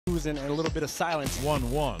and a little bit of silence.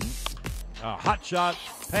 1-1. Hot shot,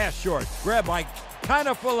 pass short. Grab Mike, kind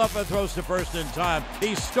of full up and throws to first in time.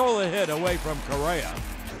 He stole a hit away from Correa.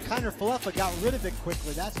 Kiner Falefa got rid of it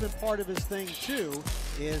quickly. That's been part of his thing too.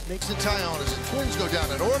 Is makes a tie on as the Twins go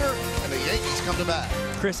down in order and the Yankees come to bat.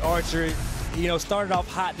 Chris Archer, started off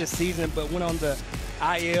hot this season, but went on the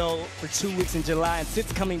IL for 2 weeks in July, and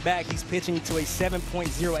since coming back, he's pitching to a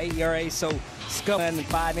 7.08 ERA, so scuffing in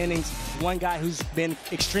 5 innings. One guy who's been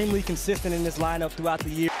extremely consistent in this lineup throughout the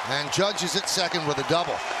year. And Judge is at second with a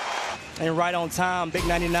double. And right on time, big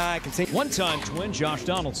 99 continues. One-time Twin Josh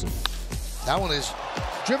Donaldson. That one is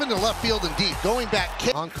driven to left field and deep. Going back,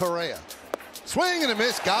 kick on Correa. Swing and a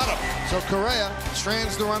miss, got him. So Correa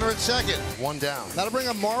strands the runner at second. 1 down. That'll bring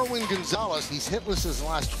up Marwin Gonzalez. He's hitless his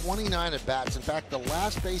last 29 at bats. In fact, the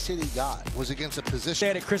last base hit he got was against a position.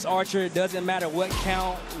 Said at Chris Archer, it doesn't matter what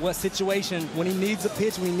count, what situation. When he needs a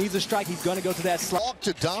pitch, when he needs a strike, he's going to go to that slot. Walk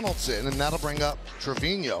to Donaldson, and that'll bring up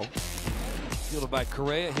Trevino. Fielded by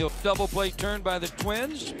Correa. He'll double play turn by the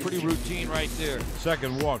Twins. Pretty routine right there.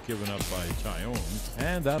 Second walk given up by Tyone.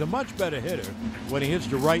 And that's a much better hitter when he hits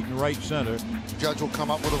to right and right center. Judge will come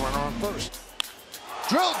up with a runner on first.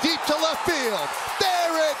 Drill deep to left field.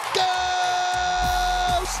 There it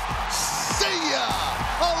goes! See ya!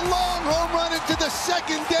 A long home run into the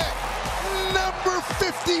second deck. Number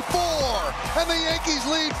 54. And the Yankees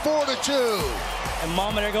lead 4-2. And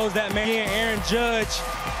mama, there goes that man, Aaron Judge.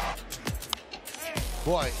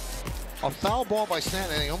 Boy, a foul ball by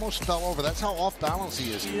Stanton, and he almost fell over. That's how off balance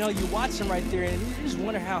he is. You watch him right there, and you just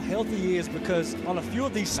wonder how healthy he is, because on a few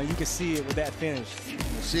of these, you can see it with that finish.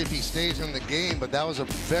 We'll see if he stays in the game, but that was a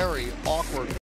very awkward